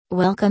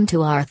Welcome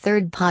to our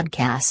third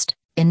podcast.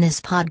 In this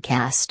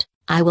podcast,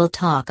 I will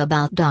talk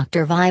about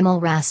Dr.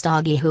 Vimal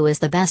Rastogi, who is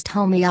the best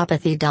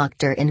homeopathy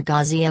doctor in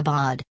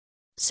Ghaziabad.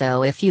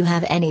 So if you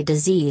have any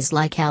disease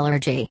like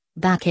allergy,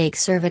 backache,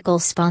 cervical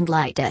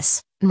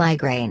spondylitis,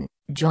 migraine,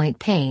 joint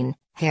pain,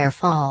 hair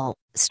fall,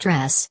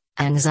 stress,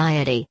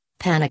 anxiety,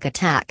 panic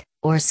attack,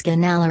 or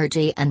skin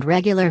allergy and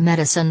regular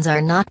medicines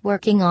are not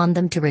working on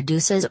them to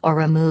reduce or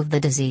remove the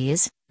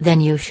disease, then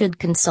you should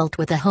consult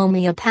with a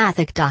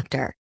homeopathic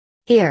doctor.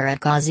 Here at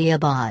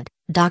Ghaziabad,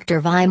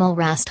 Dr. Vimal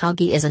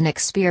Rastogi is an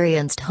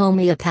experienced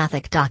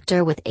homeopathic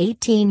doctor with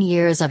 18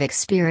 years of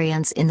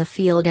experience in the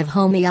field of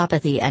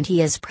homeopathy, and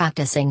he is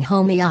practicing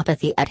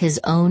homeopathy at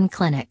his own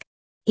clinic.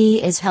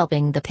 He is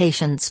helping the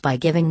patients by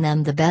giving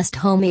them the best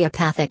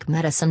homeopathic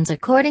medicines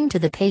according to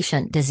the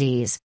patient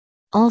disease.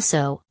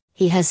 Also,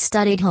 he has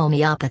studied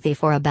homeopathy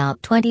for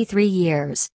about 23 years.